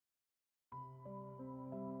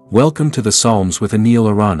Welcome to the Psalms with Anil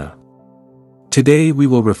Arana. Today we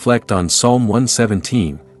will reflect on Psalm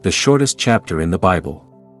 117, the shortest chapter in the Bible.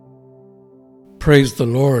 Praise the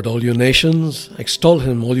Lord, all you nations, extol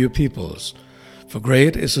him, all you peoples. For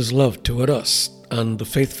great is his love toward us, and the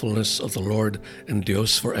faithfulness of the Lord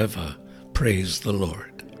endures forever. Praise the Lord.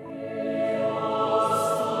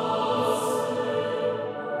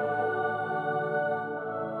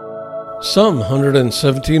 Psalm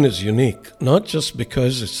 117 is unique, not just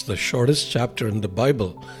because it's the shortest chapter in the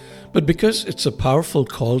Bible, but because it's a powerful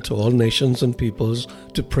call to all nations and peoples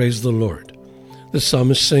to praise the Lord. The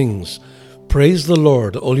psalmist sings, "Praise the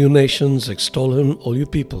Lord, all you nations, extol him, all you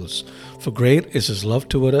peoples, for great is his love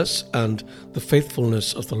toward us, and the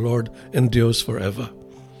faithfulness of the Lord endures forever."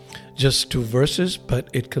 Just 2 verses, but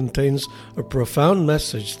it contains a profound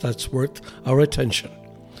message that's worth our attention.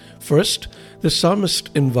 First, the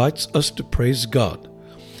psalmist invites us to praise God.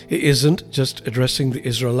 He isn't just addressing the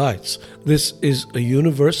Israelites. This is a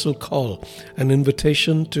universal call, an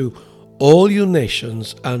invitation to all you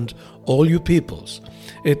nations and all you peoples.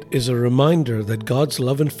 It is a reminder that God's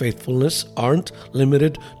love and faithfulness aren't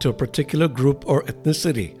limited to a particular group or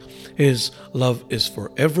ethnicity. His love is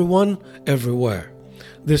for everyone, everywhere.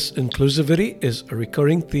 This inclusivity is a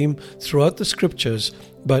recurring theme throughout the scriptures,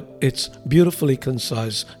 but it's beautifully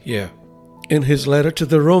concise here. In his letter to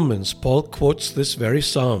the Romans, Paul quotes this very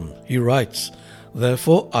psalm. He writes,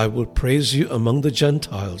 "Therefore I will praise you among the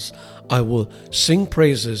Gentiles. I will sing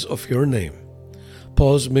praises of your name."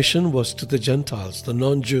 Paul's mission was to the Gentiles, the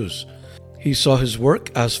non-Jews. He saw his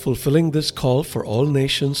work as fulfilling this call for all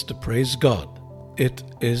nations to praise God. It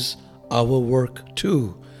is our work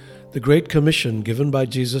too. The Great Commission given by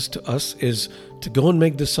Jesus to us is to go and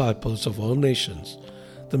make disciples of all nations.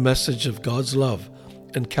 The message of God's love,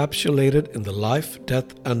 encapsulated in the life,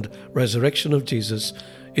 death, and resurrection of Jesus,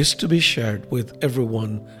 is to be shared with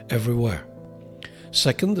everyone, everywhere.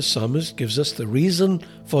 Second, the psalmist gives us the reason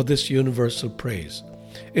for this universal praise.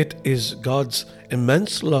 It is God's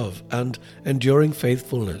immense love and enduring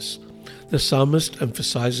faithfulness. The psalmist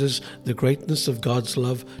emphasizes the greatness of God's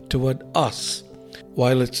love toward us.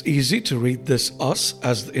 While it's easy to read this us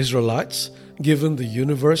as the Israelites, given the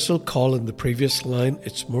universal call in the previous line,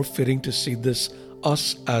 it's more fitting to see this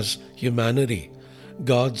us as humanity.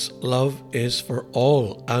 God's love is for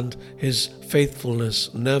all, and his faithfulness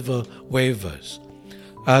never wavers.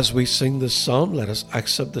 As we sing this psalm, let us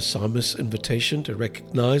accept the psalmist's invitation to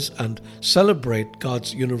recognize and celebrate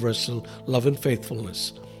God's universal love and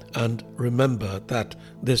faithfulness, and remember that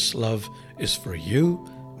this love is for you,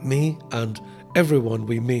 me, and everyone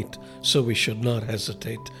we meet, so we should not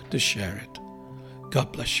hesitate to share it. God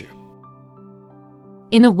bless you.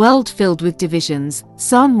 In a world filled with divisions,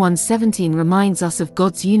 Psalm 117 reminds us of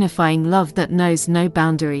God's unifying love that knows no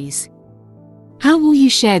boundaries. How will you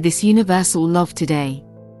share this universal love today?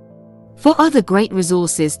 For other great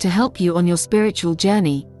resources to help you on your spiritual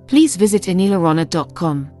journey, please visit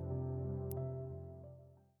anilarana.com.